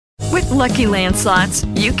Lucky Land Slots,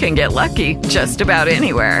 you can get lucky just about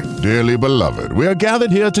anywhere. Dearly beloved, we are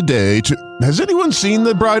gathered here today to... Has anyone seen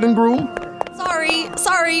the bride and groom?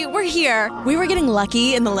 Sorry, we're here. We were getting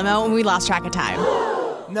lucky in the limo and we lost track of time.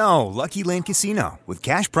 No, Lucky Land Casino, with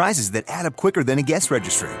cash prizes that add up quicker than a guest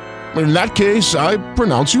registry. In that case, I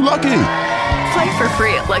pronounce you lucky. Play for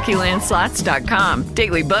free at LuckyLandSlots.com.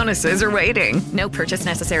 Daily bonuses are waiting. No purchase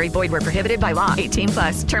necessary. Void where prohibited by law.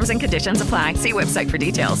 18+. Terms and conditions apply. See website for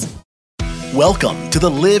details. Welcome to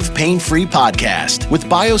the Live Pain-Free Podcast with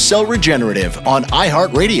BioCell Regenerative on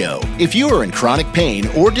iHeartRadio. If you are in chronic pain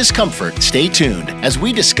or discomfort, stay tuned as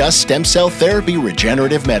we discuss stem cell therapy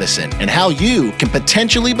regenerative medicine and how you can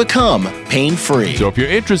potentially become pain-free. So if you're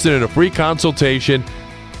interested in a free consultation,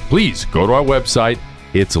 please go to our website.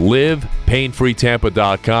 It's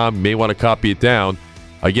livepainfreetampa.com. You may want to copy it down.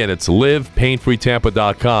 Again, it's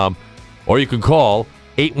livepainfreetampa.com, or you can call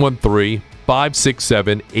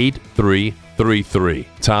 813-567-8333.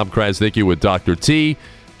 Tom Krasnicki with Dr. T,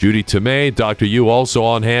 Judy Tomei, Dr. U also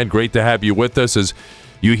on hand. Great to have you with us as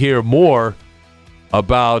you hear more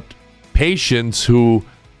about patients who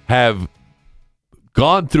have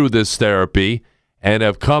gone through this therapy and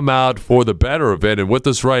have come out for the better of it. And with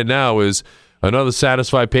us right now is another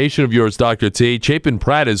satisfied patient of yours, Dr. T. Chapin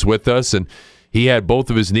Pratt is with us, and he had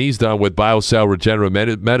both of his knees done with BioCell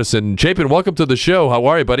Regenerative Medicine. Chapin, welcome to the show. How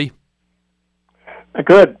are you, buddy?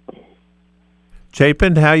 Good.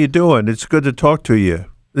 Chapin, how you doing? It's good to talk to you.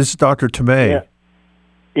 This is Dr. Tomei. Yeah.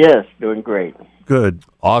 Yes, doing great. Good.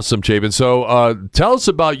 Awesome, Chapin. So tell us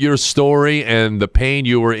about your story and the pain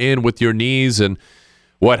you were in with your knees and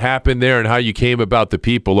what happened there and how you came about the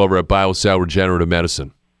people over at BioCell Regenerative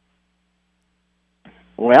Medicine.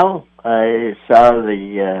 Well, I saw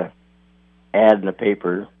the ad in the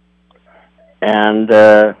paper, and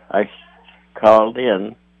I called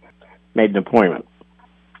in, made an appointment.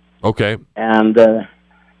 Okay. And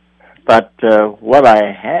but what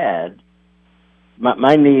I had,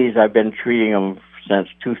 my knees, I've been treating them since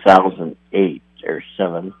 2008 or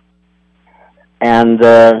 7, and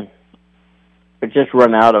it just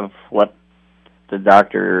run out of what the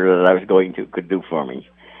doctor that I was going to could do for me.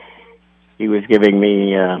 He was giving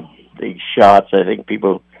me these shots. I think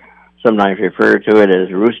people sometimes refer to it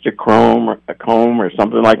as rooster comb or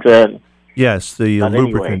something like that. Yes, the But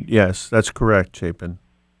lubricant. anyway. Yes, that's correct, Chapin.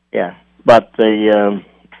 Yeah, but they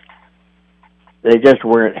just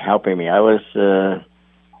weren't helping me. I'd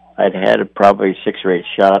had probably 6 or 8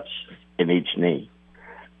 shots in each knee,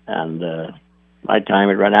 and my time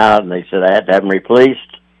had run out, and they said I had to have them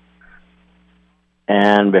replaced.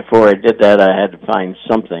 And before I did that, I had to find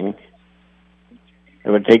something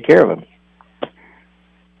that would take care of them.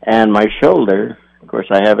 And my shoulder, of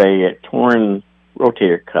course, I have a torn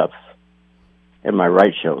rotator cuff in my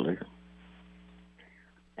right shoulder.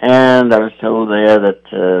 And I was told there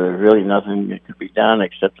that really nothing could be done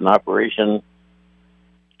except an operation,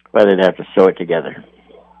 but they'd have to sew it together.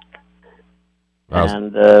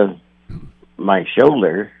 And my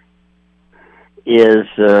shoulder is,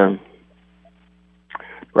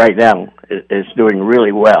 right now, is doing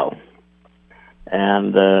really well.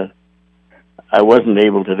 And I wasn't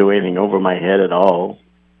able to do anything over my head at all.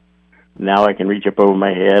 Now I can reach up over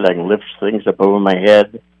my head. I can lift things up over my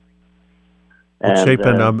head. Well, And,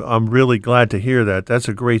 Chapin, I'm really glad to hear that. That's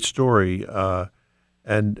a great story. So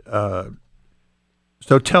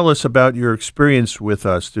tell us about your experience with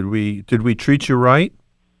us. Did we treat you right?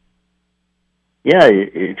 Yeah,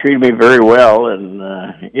 you treated me very well,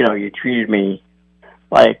 and you treated me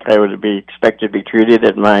like I would be expected to be treated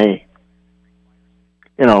at my,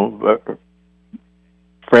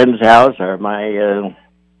 friend's house or my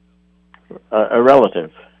a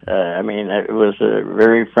relative. It was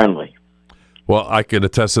very friendly. Well, I can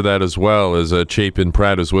attest to that as well, as Chapin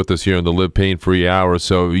Pratt is with us here on the Live Pain-Free Hour.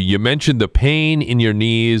 So you mentioned the pain in your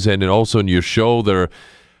knees and then also in your shoulder.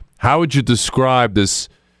 How would you describe this,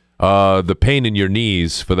 the pain in your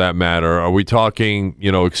knees, for that matter? Are we talking,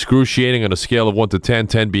 excruciating on a scale of 1 to 10,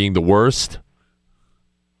 10 being the worst?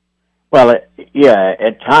 Well, at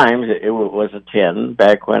times it was a 10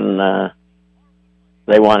 back when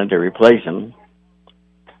they wanted to replace him,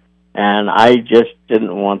 and I just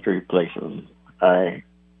didn't want to replace him. I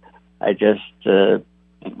just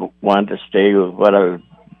wanted to stay with what I was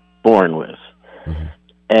born with. Mm-hmm.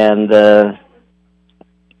 And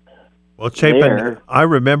well, Chapin, I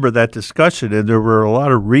remember that discussion, and there were a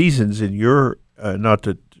lot of reasons in your not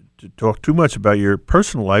to talk too much about your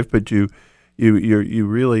personal life, but you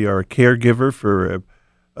really are a caregiver for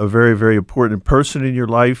a very, very important person in your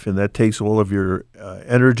life, and that takes all of your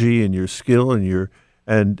energy and your skill and your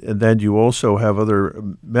and then you also have other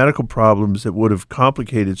medical problems that would have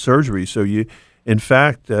complicated surgery. So you, in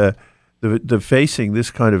fact, the facing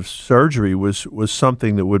this kind of surgery was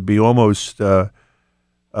something that would be almost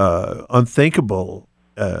unthinkable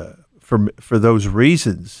for those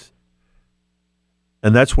reasons.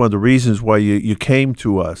 And that's one of the reasons why you came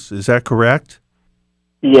to us. Is that correct?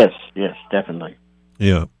 Yes, definitely.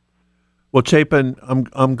 Yeah. Well, Chapin,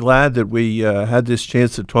 I'm glad that we had this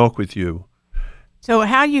chance to talk with you. So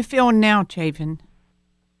how are you feeling now, Chapin?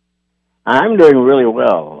 I'm doing really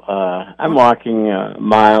well. I'm walking a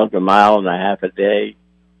mile to a mile and a half a day.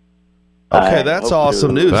 Okay, that's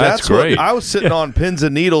awesome news. That's great. I was sitting on pins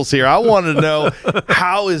and needles here. I wanted to know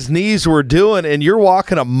how his knees were doing, and you're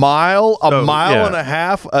walking a mile and a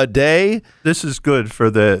half a day. This is good for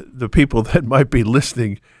the people that might be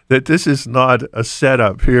listening, that this is not a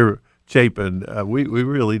setup here, Chapin. We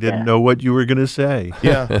really didn't know what you were going to say.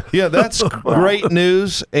 Yeah, that's great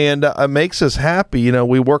news, and it makes us happy. You know,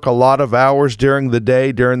 we work a lot of hours during the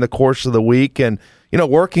day, during the course of the week, and you know,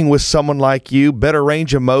 working with someone like you, better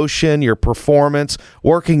range of motion, your performance,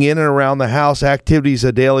 working in and around the house, activities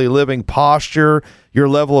of daily living, posture, your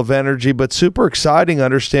level of energy, but super exciting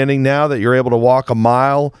understanding now that you're able to walk a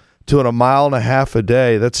mile to a mile and a half a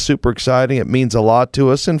day. That's super exciting. It means a lot to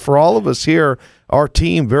us. And for all of us here, our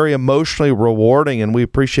team, very emotionally rewarding, and we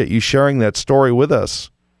appreciate you sharing that story with us.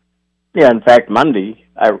 Yeah, in fact, Monday,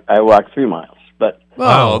 I walked 3 miles. But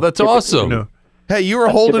wow, that's awesome. You know, hey, you were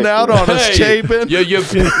holding out on us, Chapin. In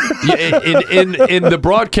the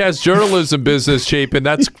broadcast journalism business, Chapin,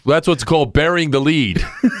 that's what's called burying the lead.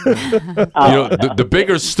 The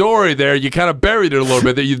bigger story there, you kind of buried it a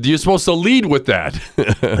little bit. You're supposed to lead with that.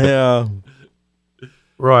 Yeah.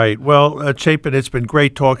 Right. Well, Chapin, it's been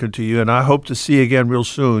great talking to you, and I hope to see you again real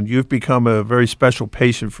soon. You've become a very special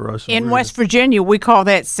patient for us. In West Virginia, we call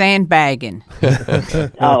that sandbagging.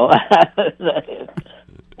 Oh.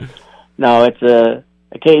 No, it's a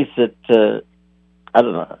case that, I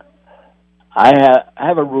don't know. I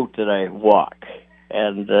have a route that I walk,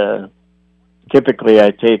 and typically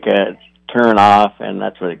I take a turn off, and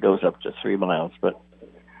that's when it goes up to 3 miles. But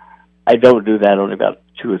I don't do that only about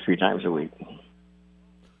 2 or 3 times a week.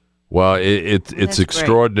 Well, it's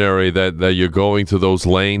extraordinary that you're going to those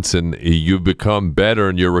lengths, and you've become better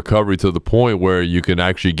in your recovery to the point where you can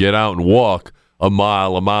actually get out and walk a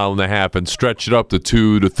mile and a half, and stretch it up to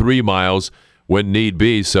 2 to 3 miles when need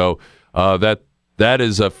be. So that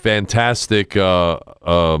is a fantastic,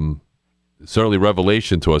 certainly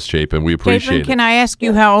revelation to us, Chapin. We appreciate it. Can I ask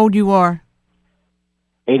you how old you are?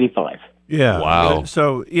 85. Yeah. Wow.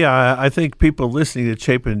 So, I think people listening to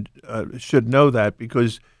Chapin should know that,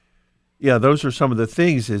 because those are some of the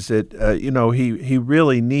things. Is that he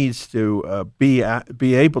really needs to be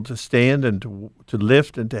able to stand and to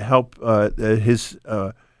lift and to help his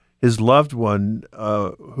loved one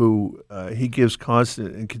who he gives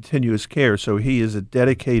constant and continuous care. So he is a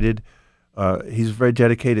dedicated. He's a very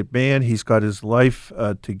dedicated man. He's got his life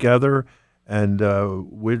together, and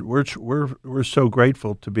we're so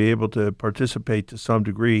grateful to be able to participate to some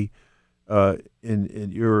degree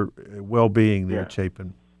in your well-being there,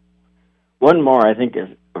 Chapin. One more I think is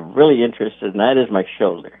really interesting, and that is my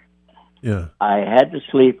shoulder. Yeah. I had to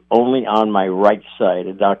sleep only on my right side.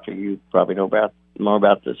 And doctor, you probably know more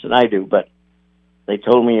about this than I do, but they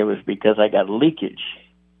told me it was because I got leakage.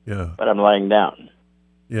 Yeah. But I'm lying down.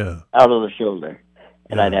 Yeah. Out of the shoulder.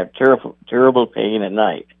 And I'd have terrible pain at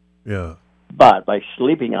night. Yeah. But by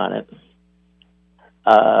sleeping on it,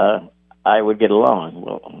 I would get along.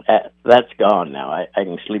 Well, that's gone now. I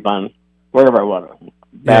can sleep on wherever I want to.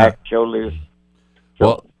 Back, shoulders.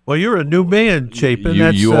 Well, you're a new man, Chapin.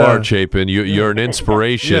 You are, Chapin. You're an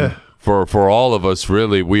inspiration for all of us,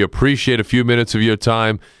 really. We appreciate a few minutes of your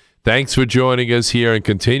time. Thanks for joining us here, and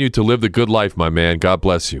continue to live the good life, my man. God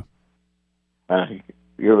bless you.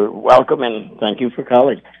 You're welcome, and thank you for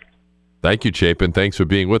calling. Thank you, Chapin. Thanks for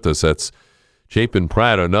being with us. That's Chapin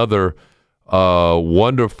Pratt, another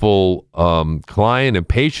wonderful client and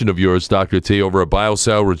patient of yours, Dr. T, over at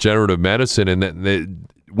BioCell Regenerative Medicine. And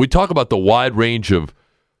we talk about the wide range of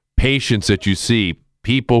patients that you see,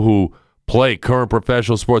 people who play current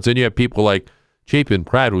professional sports, and you have people like Chapin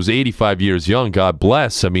Pratt, who's 85 years young. God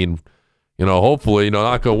bless. I mean, hopefully,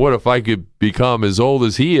 knock on wood, if I could become as old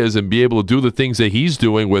as he is and be able to do the things that he's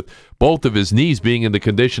doing with both of his knees being in the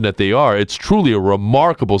condition that they are, it's truly a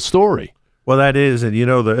remarkable story. Well, that is, and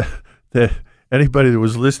anybody that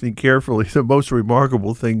was listening carefully, the most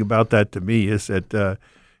remarkable thing about that to me is that,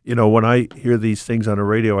 when I hear these things on the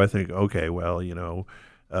radio, I think, okay, well,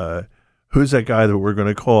 who's that guy that we're going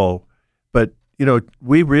to call? But,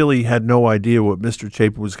 we really had no idea what Mr.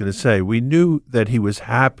 Chapin was going to say. We knew that he was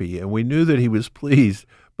happy and we knew that he was pleased,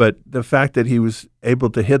 but the fact that he was able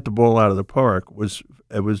to hit the ball out of the park was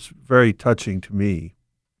very touching to me.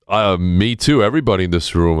 Me too. Everybody in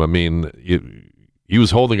this room. I mean, he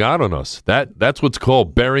was holding out on us. That's what's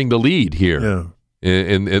called bearing the lead here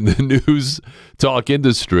in the news talk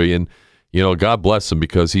industry. And God bless him,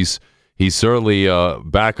 because he's certainly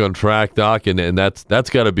back on track, Doc. And that's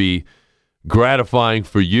got to be gratifying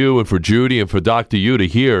for you and for Judy and for Dr. Yu to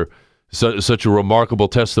hear such a remarkable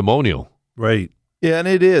testimonial. Right. Yeah, and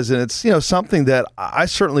it is, and it's something that I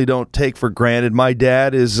certainly don't take for granted. My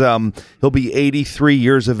dad is he'll be 83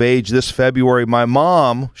 years of age this February. My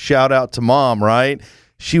mom, shout out to Mom, right?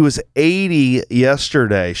 She was 80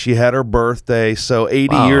 yesterday. She had her birthday, so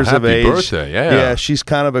 80 years of age. Happy birthday! Yeah, she's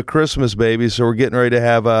kind of a Christmas baby, so we're getting ready to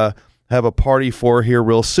have a party for her here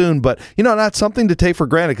real soon. But, not something to take for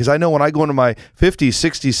granted, because I know when I go into my 50s,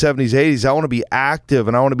 60s, 70s, 80s, I want to be active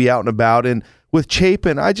and I want to be out and about. And with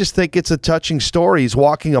Chapin, I just think it's a touching story. He's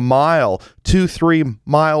walking a mile, 2-3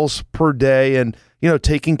 miles per day, and,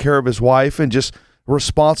 taking care of his wife and just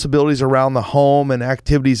responsibilities around the home and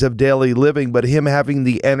activities of daily living, but him having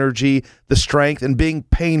the energy, the strength, and being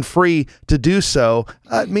pain-free to do so,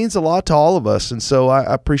 it means a lot to all of us. And so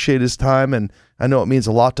I appreciate his time, and I know it means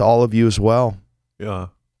a lot to all of you as well. Yeah,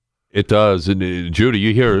 it does. And Judy,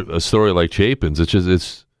 you hear a story like Chapin's,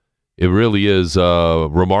 it really is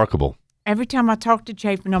remarkable. Every time I talk to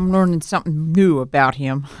Chapin, I'm learning something new about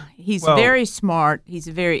him. He's very smart. He's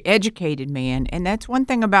a very educated man, and that's one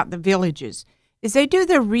thing about the villages is they do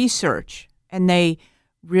their research, and they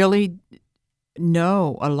really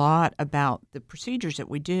know a lot about the procedures that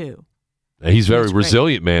we do. And he's very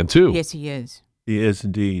resilient man too. Yes, he is. He is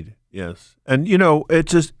indeed. Yes, and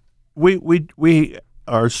it's just we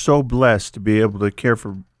are so blessed to be able to care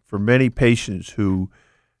for many patients who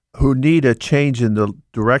need a change in the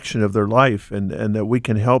direction of their life, and that we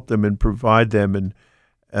can help them and provide them. And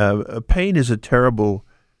pain is a terrible,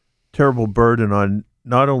 terrible burden on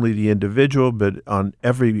not only the individual, but on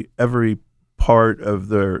every part of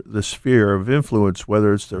the sphere of influence,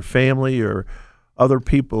 whether it's their family or other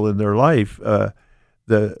people in their life. A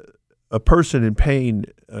person in pain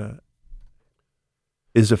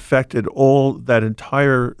is affected that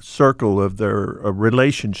entire circle of their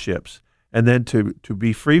relationships. And then to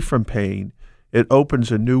be free from pain, it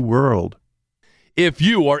opens a new world. If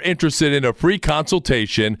you are interested in a free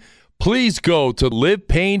consultation, please go to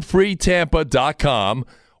livepainfreetampa.com,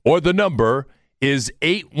 or the number is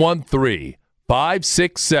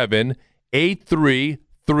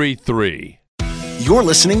 813-567-8333. You're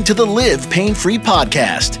listening to the Live Pain Free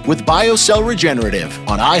Podcast with BioCell Regenerative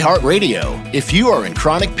on iHeartRadio. If you are in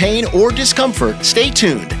chronic pain or discomfort, stay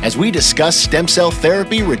tuned as we discuss stem cell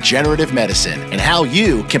therapy regenerative medicine and how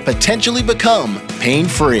you can potentially become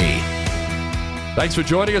pain-free. Thanks for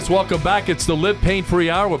joining us. Welcome back. It's the Live Pain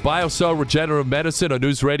Free Hour with BioCell Regenerative Medicine on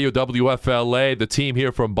News Radio WFLA. The team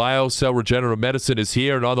here from BioCell Regenerative Medicine is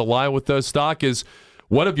here, and on the line with us, Doc, is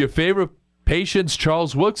one of your favorite patients.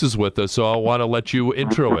 Charles Wilkes is with us, so I want to let you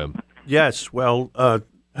intro him. Yes. Well,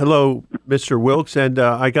 hello, Mr. Wilkes, and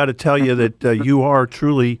I got to tell you that you are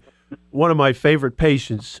truly one of my favorite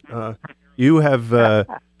patients. You have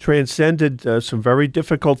transcended some very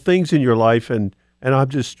difficult things in your life, and I'm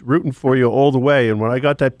just rooting for you all the way. And when I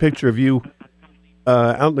got that picture of you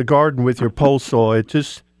out in the garden with your pole saw, it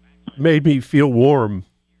just made me feel warm.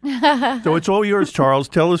 So it's all yours, Charles.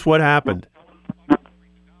 Tell us what happened.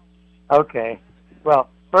 Okay. Well,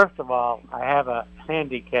 first of all, I have a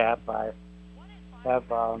handicap. I have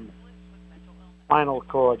spinal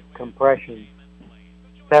cord compression,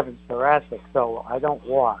 7th thoracic, so I don't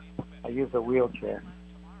walk. I use a wheelchair.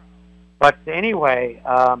 But anyway,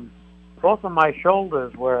 both of my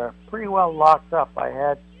shoulders were pretty well locked up. I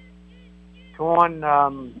had torn,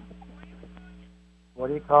 what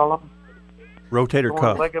do you call them? Rotator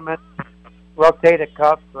cuff. Ligament, rotator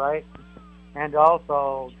cuff, right? And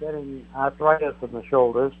also getting arthritis in the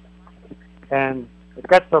shoulders. And it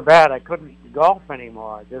got so bad I couldn't golf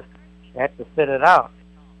anymore. I just had to sit it out.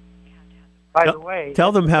 By the way...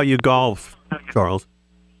 Tell them how you golf, Charles.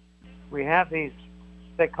 We have these,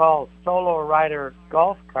 they call solo rider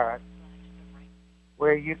golf carts,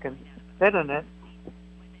 where you can sit in it.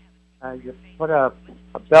 You put a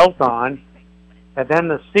belt on, and then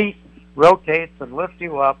the seat rotates and lifts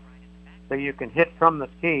you up so you can hit from the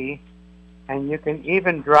tee, and you can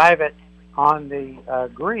even drive it on the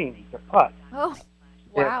green, the putt. Oh,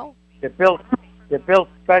 wow. They're built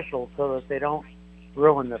special so that they don't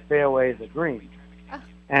ruin the fairways of greens.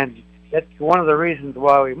 And that's one of the reasons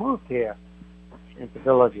why we moved here into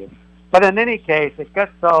Villages. But in any case, it got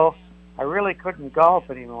so I really couldn't golf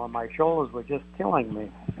anymore. My shoulders were just killing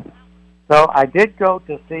me. So I did go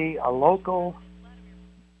to see a local,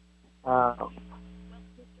 I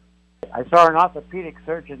saw an orthopedic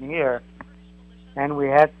surgeon here, and we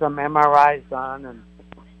had some MRIs done, and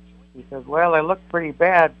he says, well, they look pretty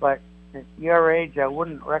bad, but at your age, I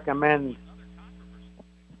wouldn't recommend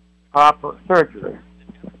proper surgery.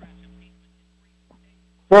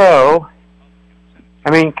 So,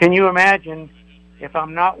 I mean, can you imagine if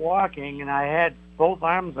I'm not walking and I had both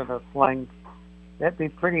arms in a sling, that'd be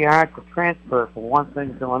pretty hard to transfer from one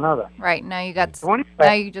thing to another. Right, now you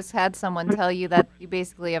just had someone tell you that you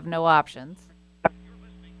basically have no options.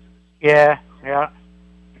 Yeah.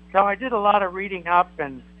 So I did a lot of reading up,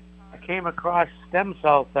 and I came across stem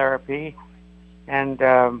cell therapy, and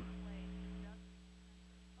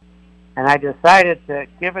I decided to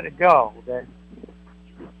give it a go. That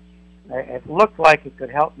it looked like it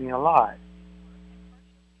could help me a lot.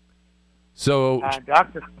 So,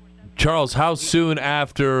 Dr. Charles, how soon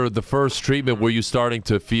after the first treatment were you starting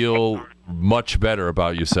to feel much better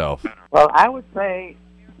about yourself? Well, I would say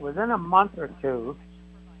within a month or two,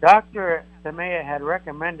 Dr. Tamea had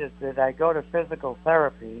recommended that I go to physical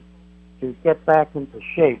therapy to get back into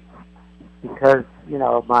shape because,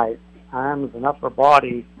 my arms and upper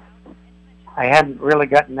body, I hadn't really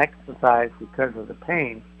gotten exercise because of the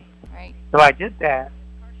pain. Right. So I did that.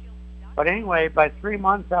 But anyway, by 3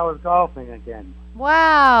 months, I was golfing again.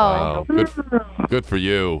 Wow. Good for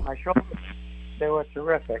you. My shoulders, they were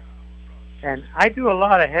terrific. And I do a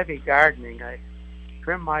lot of heavy gardening. I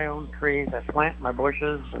trim my own trees. I plant my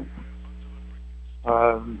bushes. And,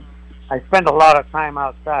 I spend a lot of time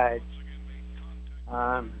outside.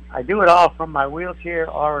 I do it all from my wheelchair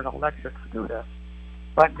or an electric scooter.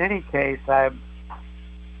 But in any case, I'm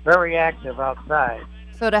very active outside.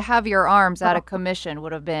 So to have your arms out of commission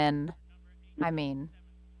would have been,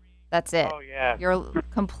 that's it. Oh, yeah. You're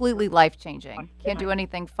completely life-changing. Can't do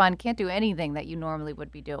anything fun. Can't do anything that you normally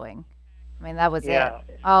would be doing. That was it.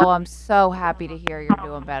 Oh, I'm so happy to hear you're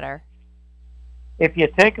doing better. If you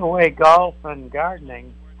take away golf and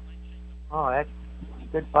gardening, that's a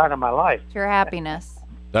good part of my life. It's your happiness.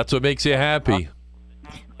 That's what makes you happy.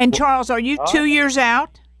 And Charles, are you 2 years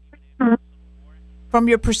out from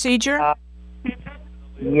your procedure?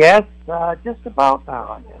 Yes, just about now,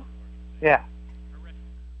 I guess. Yeah.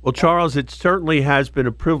 Well, Charles, it certainly has been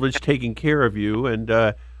a privilege taking care of you, and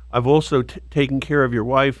I've also taken care of your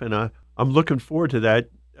wife, and I'm looking forward to that.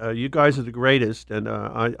 You guys are the greatest, and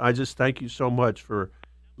I just thank you so much for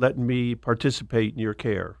letting me participate in your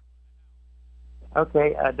care.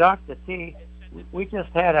 Okay, Dr. T, we just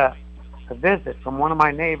had a visit from one of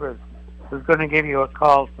my neighbors who's going to give you a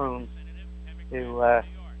call soon to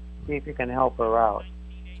see if you can help her out.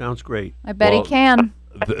 Sounds great. I bet he can.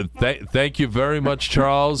 Thank you very much,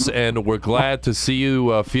 Charles, and we're glad to see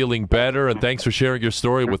you feeling better, and thanks for sharing your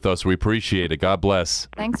story with us. We appreciate it. God bless.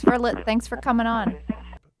 Thanks for coming on.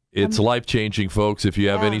 It's life-changing, folks. If you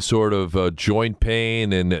have any sort of joint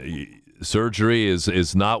pain and surgery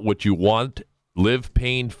is not what you want,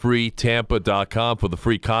 livepainfreetampa.com for the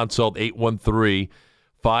free consult,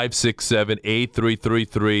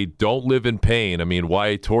 813-567-8333. Don't live in pain.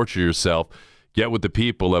 Why torture yourself? Get with the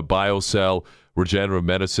people at BioCell Regenerative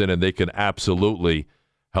Medicine, and they can absolutely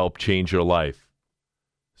help change your life.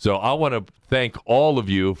 So I want to thank all of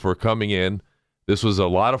you for coming in. This was a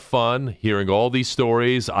lot of fun hearing all these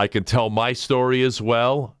stories. I can tell my story as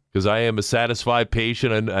well because I am a satisfied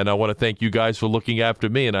patient, and I want to thank you guys for looking after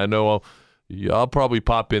me. And I know I'll probably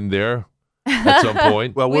pop in there at some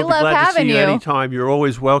point. Well, we'll be glad to see you anytime. You're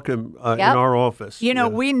always welcome in our office.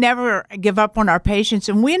 We never give up on our patients,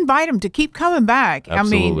 and we invite them to keep coming back.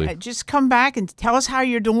 Absolutely. Just come back and tell us how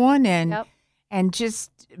you're doing, and just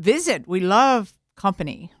visit. We love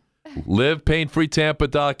company.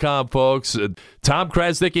 LivePainFreeTampa.com, folks. Tom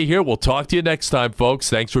Krasnicki here. We'll talk to you next time, folks.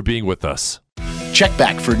 Thanks for being with us. Check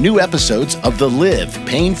back for new episodes of the Live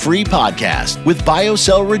Pain Free podcast with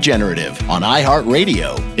BioCell Regenerative on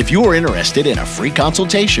iHeartRadio. If you're interested in a free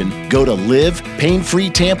consultation, go to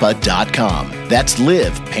livepainfreetampa.com. That's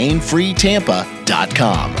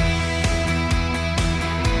livepainfreetampa.com.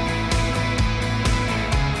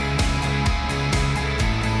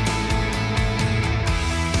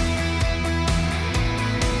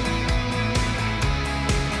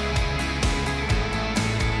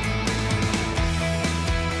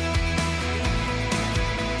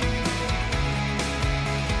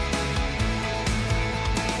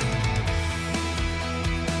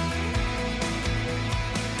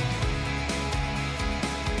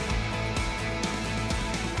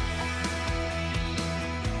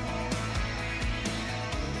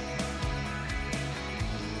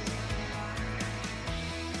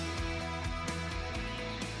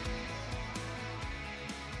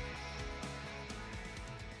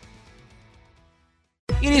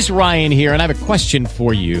 is Ryan here, and I have a question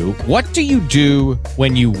for you. What do you do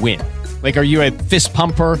when you win? Like, are you a fist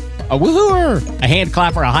pumper, a woohooer, a hand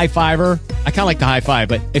clapper, a high fiver? I kind of like the high five,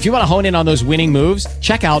 but if you want to hone in on those winning moves,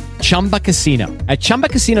 check out Chumba Casino. At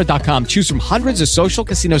ChumbaCasino.com, choose from hundreds of social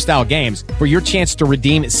casino-style games for your chance to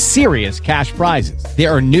redeem serious cash prizes.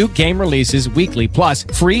 There are new game releases weekly, plus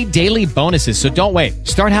free daily bonuses, so don't wait.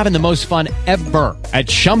 Start having the most fun ever at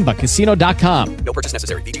ChumbaCasino.com. No purchase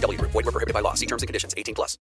necessary. VGW. Void where prohibited by law. See terms and conditions. 18+.